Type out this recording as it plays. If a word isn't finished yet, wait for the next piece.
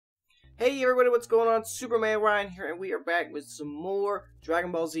Hey everybody, what's going on? SupermanRion here, and we are back with some more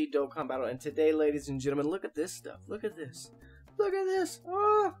Dragon Ball Z Dokkan Battle. And today, ladies and gentlemen, look at this stuff. Look at this. Look at this.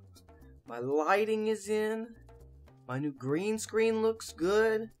 Oh, my lighting is in. My new green screen looks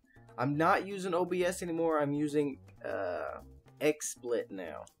good. I'm not using OBS anymore. I'm using XSplit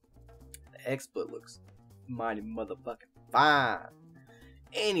now. The XSplit looks mighty motherfucking fine.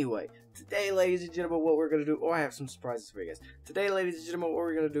 Anyway, today, ladies and gentlemen, what we're going to do... Oh, I have some surprises for you guys. Today, ladies and gentlemen, what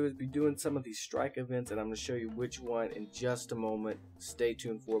we're going to do is be doing some of these strike events, and I'm going to show you which one in just a moment. Stay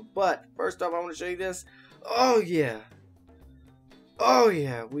tuned for it. But, first off, I want to show you this. Oh, yeah. Oh,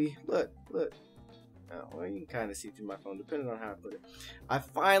 yeah. Look. Oh, well, you can kind of see through my phone, depending on how I put it. I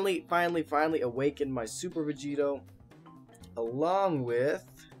finally awakened my Super Vegito, along with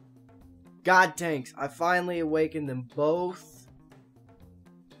God Tanks. I finally awakened them both.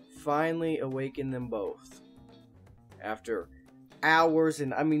 After hours,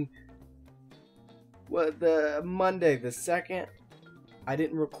 and I mean, the Monday the 2nd, I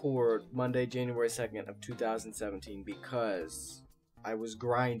didn't record Monday, January 2nd of 2017 because I was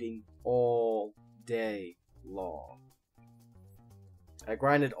grinding all day long. I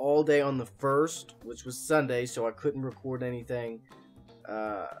grinded all day on the 1st, which was Sunday, so I couldn't record anything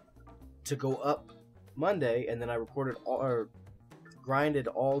to go up Monday, and then I grinded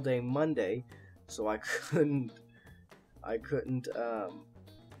all day Monday, so I couldn't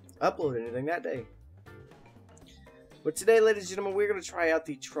upload anything that day. But today, ladies and gentlemen, we're going to try out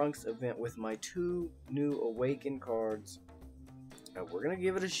the Trunks event with my 2 new Awaken cards. And we're going to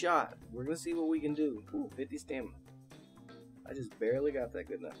give it a shot. We're going to see what we can do. Ooh, 50 stamina. I just barely got that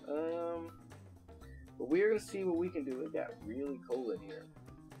good enough. But we're going to see what we can do. It got really cold in here.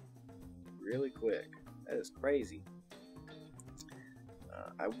 Really quick. That is crazy.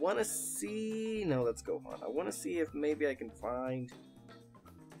 I want to see... No, let's go on. I want to see if maybe I can find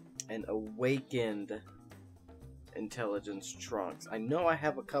an awakened intelligence Trunks. I know I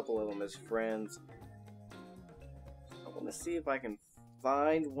have a couple of them as friends. I want to see if I can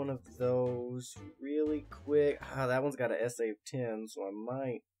find one of those really quick. Ah, that one's got an SA of 10, so I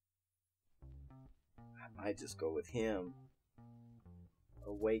might just go with him.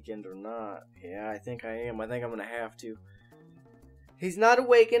 Awakened or not. Yeah, I think I am. I think I'm going to have to. He's not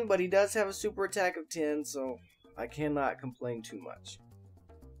awakened, but he does have a super attack of 10, so I cannot complain too much.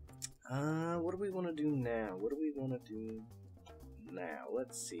 What do we want to do now?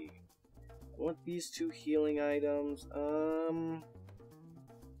 Let's see. I want these 2 healing items. I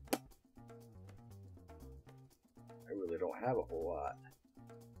really don't have a whole lot.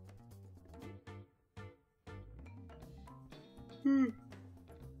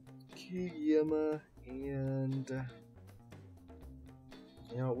 Kiyama and...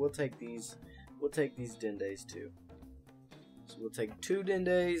 You know, we'll take these Dendays too. So we'll take 2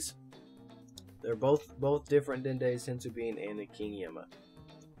 Dendays. They're both different Dendays, Senzu Bean and the King Yama.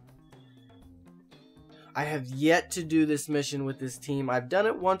 I have yet to do this mission with this team. I've done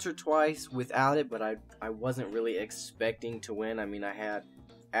it once or twice without it, but I wasn't really expecting to win. I mean, I had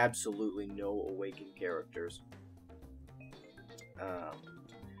absolutely no awakened characters.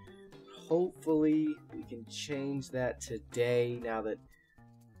 Hopefully we can change that today now that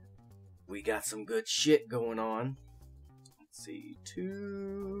we got some good shit going on. Let's see,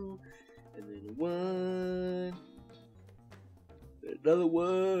 2, and then 1, and another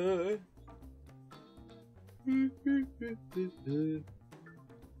 1.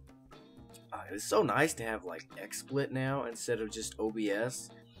 It's so nice to have like XSplit now instead of just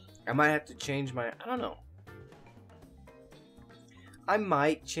OBS. I might have to change my, I don't know. I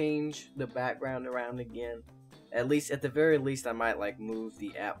might change the background around again. At the very least, I might like move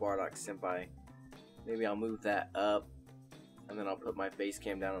the at Bardock Senpai. Maybe I'll move that up, and then I'll put my face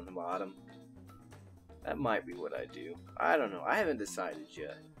cam down on the bottom. That might be what I do. I don't know. I haven't decided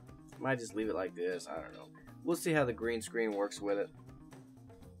yet. Might just leave it like this. I don't know. We'll see how the green screen works with it.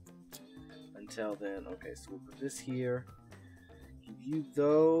 Until then, okay. So we'll put this here. Give you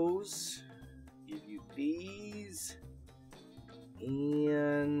those. Give you these.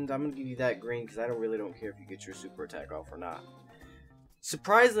 And I'm going to give you that green because I really don't care if you get your super attack off or not.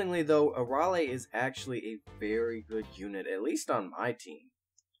 Surprisingly, though, Arale is actually a very good unit, at least on my team.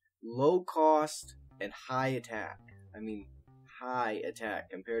 Low cost and high attack. I mean, high attack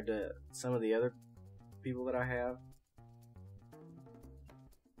compared to some of the other people that I have.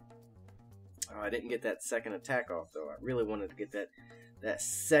 Oh, I didn't get that second attack off, though. I really wanted to get that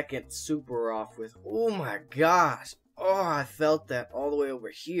second super off with... Oh my gosh! Oh, I felt that all the way over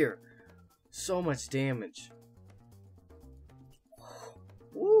here. So much damage.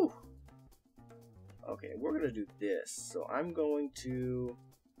 Woo! Okay, we're going to do this. So I'm going to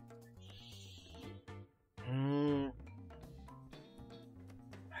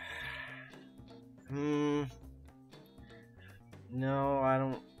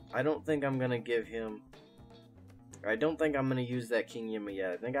I don't think I'm gonna give him. I don't think I'm gonna use that King Yima yet.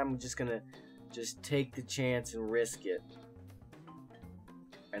 I think I'm just gonna take the chance and risk it.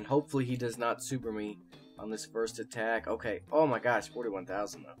 And hopefully he does not super me on this first attack. Okay. Oh my gosh,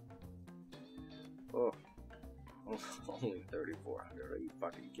 41,000 though. Oh, only 3,400. Are you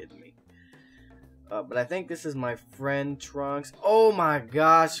fucking kidding me? But I think this is my friend Trunks. Oh my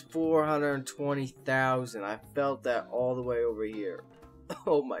gosh, 420,000. I felt that all the way over here.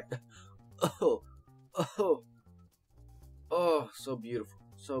 Oh my god. Oh, so beautiful.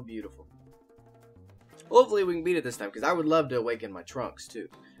 So beautiful. Hopefully we can beat it this time, because I would love to awaken my Trunks too.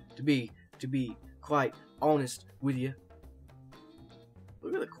 To be quite honest with you.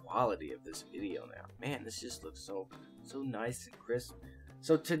 Look at the quality of this video now. Man, this just looks so nice and crisp.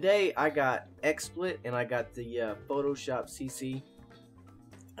 So today I got XSplit and I got the Photoshop CC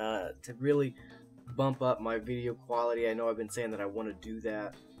to really bump up my video quality. I know I've been saying that I want to do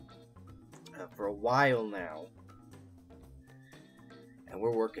that for a while now. And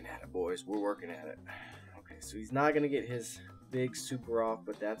we're working at it, boys. We're working at it. Okay, so he's not going to get his big super off,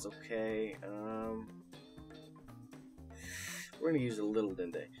 but that's okay. We're going to use a little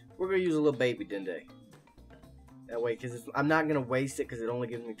Dende. We're going to use a little baby Dende. That way, because I'm not going to waste it, because it only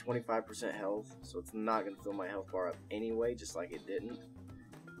gives me 25% health. So it's not going to fill my health bar up anyway, just like it didn't.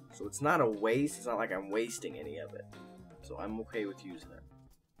 So it's not a waste. It's not like I'm wasting any of it. So I'm okay with using it.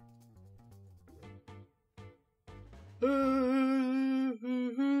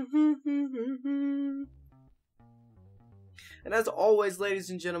 And as always, ladies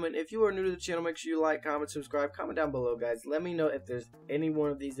and gentlemen, if you are new to the channel, make sure you like, comment, subscribe, comment down below, guys. Let me know if there's any one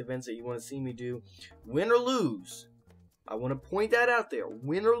of these events that you want to see me do, win or lose. I want to point that out there,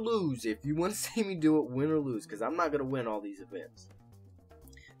 win or lose. If you want to see me do it, win or lose, because I'm not going to win all these events.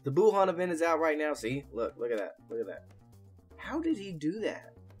 The Buhan event is out right now. See, look at that, look at that. How did he do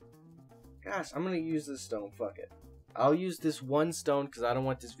that? Gosh, I'm going to use this stone, fuck it. I'll use this one stone because I don't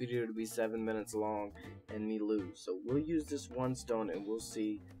want this video to be 7 minutes long and me lose. So we'll use this one stone and we'll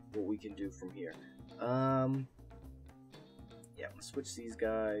see what we can do from here. Yeah, I'm gonna switch these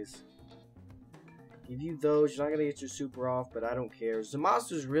guys. Give you those. You're not gonna get your super off, but I don't care.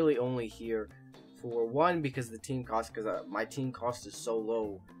 Zamasu's really only here for one because the team cost, because my team cost is so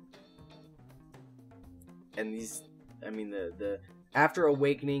low. And these, I mean the after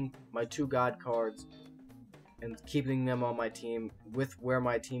awakening my 2 god cards and keeping them on my team with where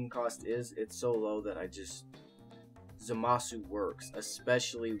my team cost is, it's so low that Zamasu works,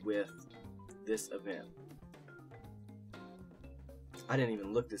 especially with this event. I didn't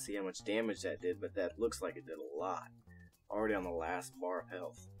even look to see how much damage that did, but that looks like it did a lot. Already on the last bar of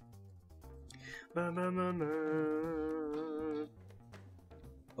health.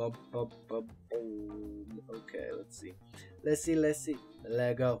 Okay, let's see.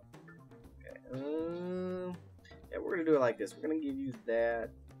 Let go. Okay. Yeah, we're gonna do it like this. We're gonna give you that.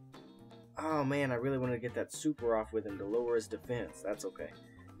 Oh man, I really want to get that super off with him to lower his defense. That's okay.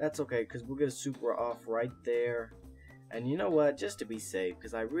 That's okay, because we'll get a super off right there. And you know what? Just to be safe,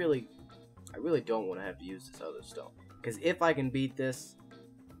 because I really don't want to have to use this other stone. Because if I can beat this,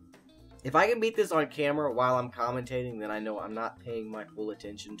 on camera while I'm commentating, then I know I'm not paying my full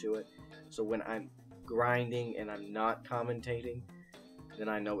attention to it. So when I'm grinding and I'm not commentating, then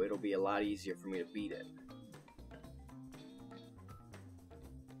I know it'll be a lot easier for me to beat it.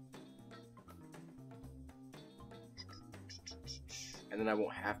 And then I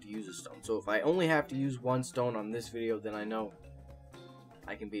won't have to use a stone. So if I only have to use one stone on this video, then I know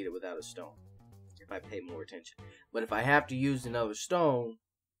I can beat it without a stone. If I pay more attention. But if I have to use another stone,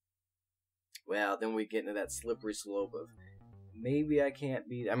 well, then we get into that slippery slope of maybe I can't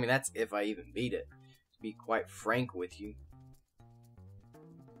beat it. I mean, that's if I even beat it, to be quite frank with you.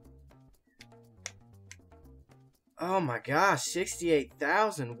 Oh my gosh,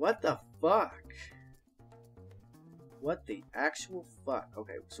 68,000. What the fuck? What the actual fuck?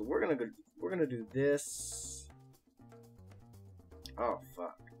 Okay, so we're gonna do this. Oh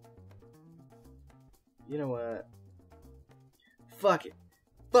fuck. You know what? Fuck it.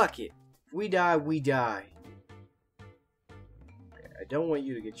 Fuck it. If we die, we die. Okay, I don't want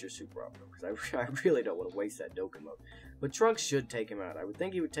you to get your super up though, because I really don't want to waste that Dokkan mode. But Trunks should take him out. I would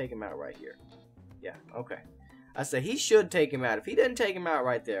think he would take him out right here. Yeah, okay. I say he should take him out. If he doesn't take him out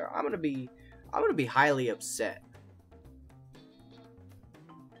right there, I'm gonna be highly upset.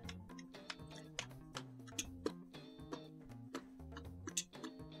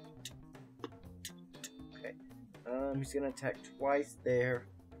 He's gonna attack twice there.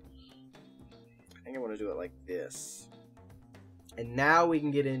 I think I want to do it like this. And now we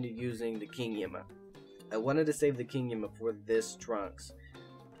can get into using the King Yima. I wanted to save the King Yima for this Trunks.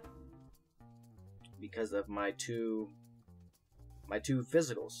 because of my two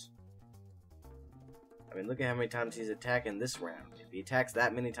physicals. I mean, look at how many times he's attacking this round. If he attacks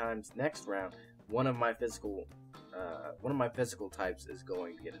that many times next round, one of my physical types is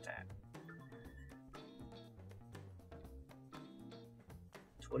going to get attacked.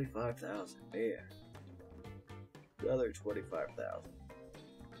 25,000. Yeah. The other 25,000.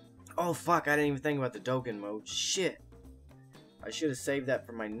 Oh fuck! I didn't even think about the Dokkan mode. Shit. I should have saved that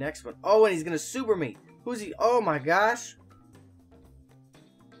for my next one. Oh, and he's gonna super me. Who's he? Oh my gosh.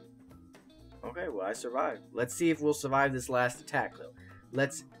 Okay, well I survived. Let's see if we'll survive this last attack though.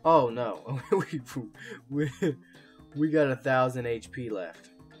 Let's. Oh no, we got 1,000 HP left.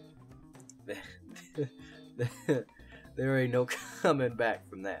 There ain't no coming back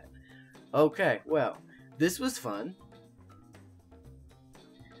from that. Okay, well, this was fun.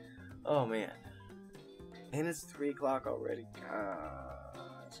 Oh man, and it's 3 o'clock already.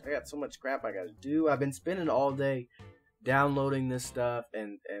 Gosh, I got so much crap I gotta do. I've been spending all day downloading this stuff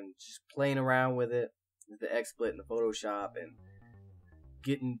and just playing around with it, with the XSplit and the Photoshop, and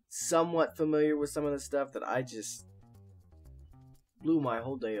getting somewhat familiar with some of the stuff that I just blew my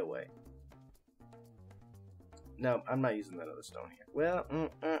whole day away. No, I'm not using that other stone here. Well,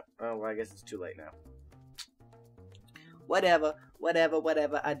 oh, well, I guess it's too late now. Whatever,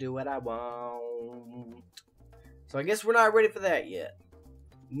 I do what I want. So I guess we're not ready for that yet.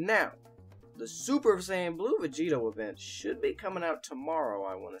 Now, the Super Saiyan Blue Vegito event should be coming out tomorrow,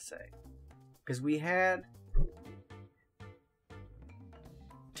 I want to say. Because we had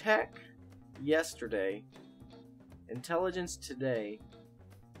Tech yesterday, Intelligence today.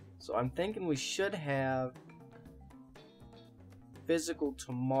 So I'm thinking we should have Physical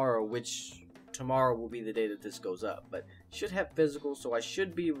tomorrow, which tomorrow will be the day that this goes up. But should have Physical, so I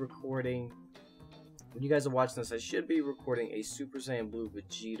should be recording, when you guys are watching this, I should be recording a Super Saiyan Blue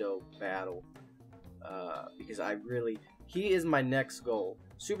Vegito battle. Because he is my next goal.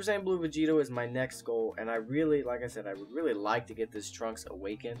 Super Saiyan Blue Vegito is my next goal, and I really, like I said, I would really like to get this Trunks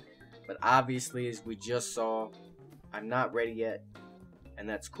awakened. But obviously, as we just saw, I'm not ready yet, and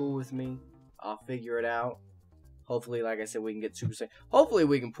that's cool with me. I'll figure it out. Hopefully, like I said, we can get Super Saiyan. Hopefully,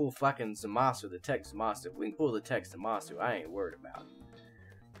 we can pull fucking Zamasu, the Tech Zamasu. If we can pull the Tech Zamasu, I ain't worried about it.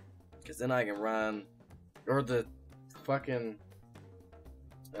 Because then I can run, or the fucking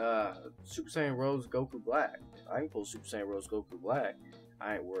Super Saiyan Rose Goku Black. I can pull Super Saiyan Rose Goku Black.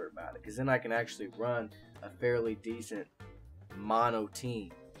 I ain't worried about it. Because then I can actually run a fairly decent mono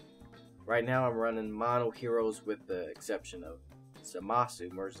team. Right now, I'm running mono heroes with the exception of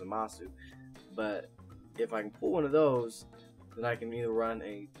Zamasu, Merge Zamasu. But if I can pull one of those, then I can either run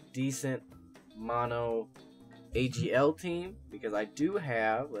a decent mono AGL team, because I do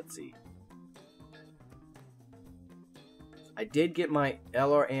have, let's see, I did get my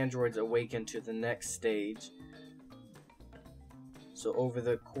LR androids awakened to the next stage. So over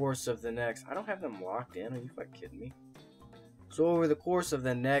the course of the next, I don't have them locked in, are you fucking kidding me? So over the course of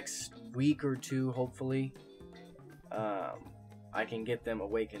the next week or two, hopefully, I can get them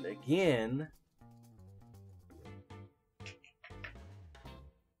awakened again.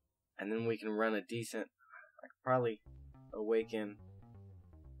 And then we can run a decent, I could probably awaken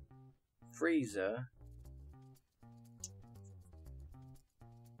Frieza.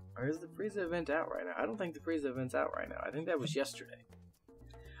 Or is the Frieza event out right now? I don't think the Frieza event's out right now. I think that was yesterday.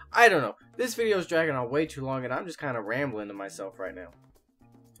 I don't know. This video is dragging on way too long, and I'm just kind of rambling to myself right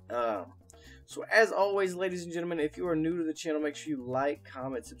now. So as always, ladies and gentlemen, if you are new to the channel, make sure you like,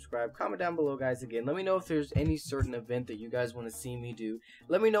 comment, subscribe. Comment down below, guys, again. Let me know if there's any certain event that you guys want to see me do.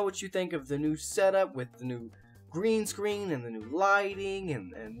 Let me know what you think of the new setup with the new green screen and the new lighting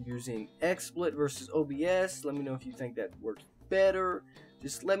and using XSplit versus OBS. Let me know if you think that works better.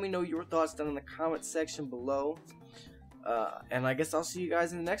 Just let me know your thoughts down in the comment section below. And I guess I'll see you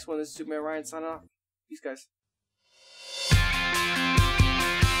guys in the next one. This is SupermanRion signing off. Peace, guys.